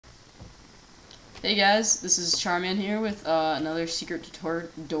Hey guys, this is Charman here with another secret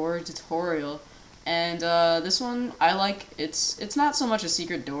door tutorial, and this one I like. It's not so much a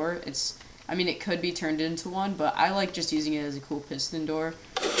secret door. I mean, it could be turned into one, but I like just using it as a cool piston door.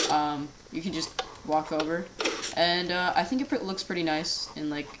 You can just walk over, and I think it looks pretty nice.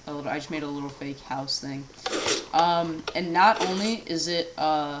 In like a little, I just made a little fake house thing. And not only is it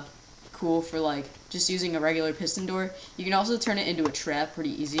cool for like just using a regular piston door, you can also turn it into a trap pretty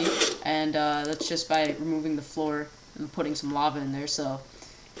easy, and that's just by removing the floor and putting some lava in there. So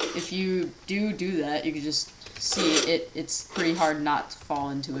if you do that, you can just see it's pretty hard not to fall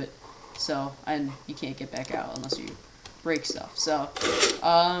into it. So, and you can't get back out unless you break stuff. So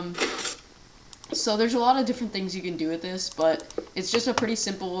there's a lot of different things you can do with this, but it's just a pretty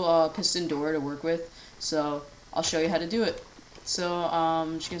simple piston door to work with. So I'll show you how to do it. So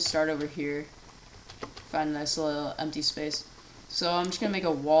I'm just gonna start over here, find a nice little empty space. So I'm just gonna make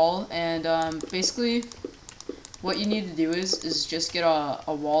a wall, and basically what you need to do is just get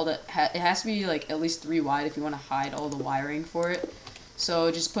a wall that it has to be like at least 3 wide if you want to hide all the wiring for it.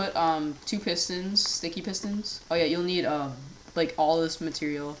 So just put 2 pistons, sticky pistons. Oh yeah, you'll need like all this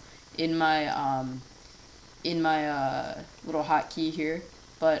material in my little hotkey here.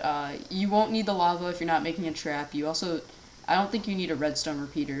 But you won't need the lava if you're not making a trap. I don't think you need a redstone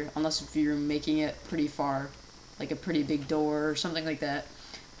repeater unless if you're making it pretty far, like a pretty big door or something like that.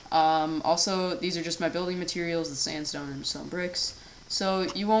 Also, these are just my building materials, the sandstone and stone bricks. So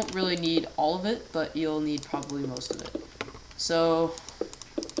you won't really need all of it, but you'll need probably most of it. So,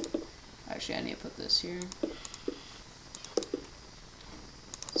 actually I need to put this here.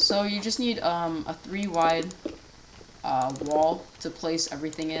 So you just need a 3 wide wall to place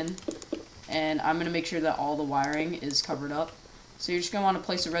everything in, and I'm going to make sure that all the wiring is covered up. So you're just going to want to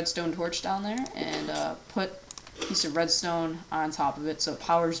place a redstone torch down there and put a piece of redstone on top of it so it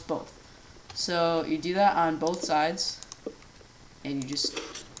powers both. So you do that on both sides, and you just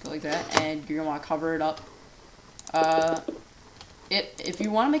go like that, and you're going to want to cover it up. If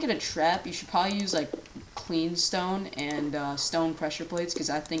you want to make it a trap, you should probably use like clean stone and stone pressure plates, because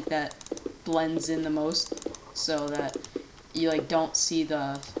I think that blends in the most, so that you like don't see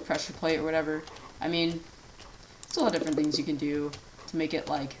the pressure plate or whatever. I mean, there's a lot of different things you can do to make it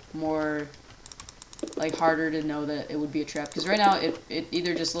like more like harder to know that it would be a trap, because right now it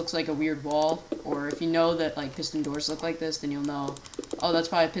either just looks like a weird wall, or if you know that like piston doors look like this, then you'll know, oh, that's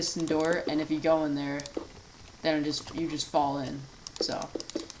probably a piston door, and if you go in there, then you just fall in. So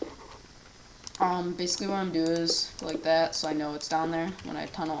basically what I'm doing is go like that, so I know it's down there when I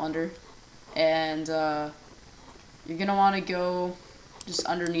tunnel under, and you're gonna want to go just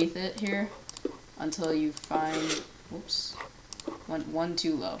underneath it here until you find, whoops, one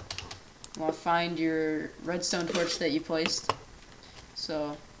too low. You want to find your redstone torch that you placed.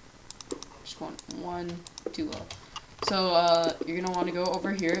 So just one too low. So you're gonna want to go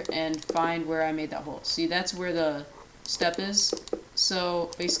over here and find where I made that hole. See, that's where the step is.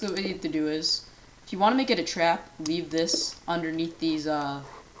 So basically what you need to do is, if you want to make it a trap, leave this underneath these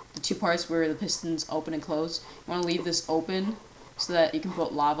the 2 parts where the pistons open and close. You want to leave this open so that you can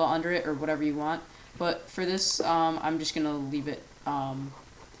put lava under it or whatever you want. But for this, I'm just gonna leave it. I'm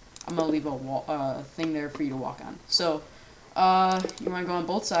gonna leave a wall, thing there for you to walk on. So you want to go on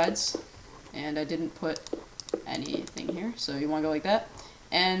both sides, and I didn't put anything here, so you want to go like that,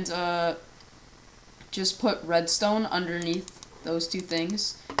 and just put redstone underneath those 2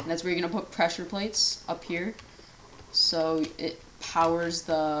 things, and that's where you're gonna put pressure plates up here, so it powers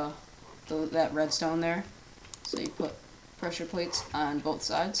that redstone there. So you put pressure plates on both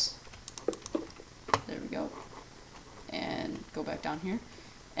sides. There we go. And go back down here.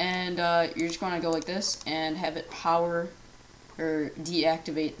 And you're just going to go like this and have it power or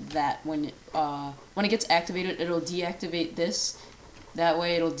deactivate that. When it gets activated, it'll deactivate this. That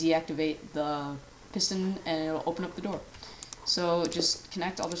way it'll deactivate the piston and it'll open up the door. So just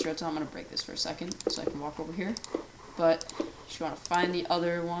connect all this redstone. I'm going to break this for a second so I can walk over here. But you want to find the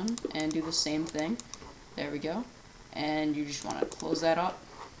other one and do the same thing. There we go. And you just want to close that up.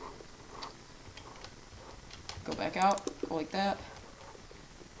 Go back out. Go like that.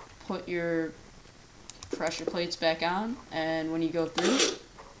 Put your pressure plates back on. And when you go through,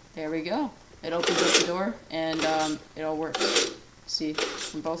 there we go. It opens up the door, and it all works. See,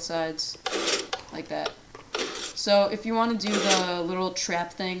 from both sides, like that. So if you want to do the little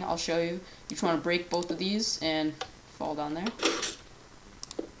trap thing, I'll show you. You just want to break both of these and fall down there.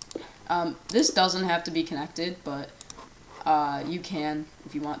 This doesn't have to be connected, but you can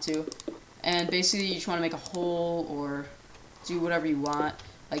if you want to. And basically you just want to make a hole or do whatever you want.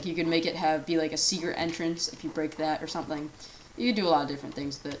 Like you could make it be like a secret entrance if you break that or something. You could do a lot of different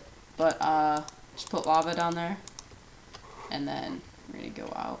things with it. But Just put lava down there, and then we're gonna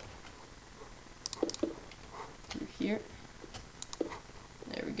go out through here.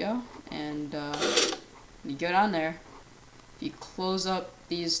 There we go. And when you go down there, if you close up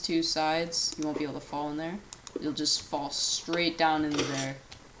these two sides, you won't be able to fall in there. You'll just fall straight down into there,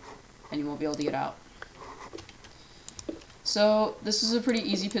 and you won't be able to get out. So this is a pretty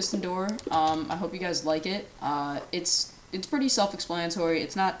easy piston door. I hope you guys like it. It's pretty self-explanatory.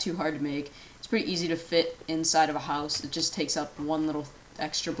 It's not too hard to make. It's pretty easy to fit inside of a house. It just takes up one little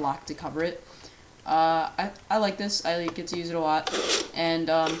extra block to cover it. I like this. I get to use it a lot. And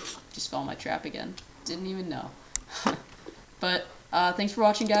just fell in my trap again. Didn't even know. But thanks for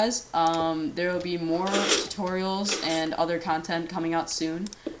watching, guys. There will be more tutorials and other content coming out soon.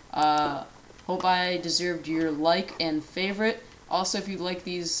 Hope I deserved your like and favorite. Also, if you like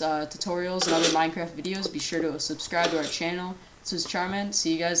these tutorials and other Minecraft videos, be sure to subscribe to our channel. This is Charman.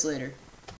 See you guys later.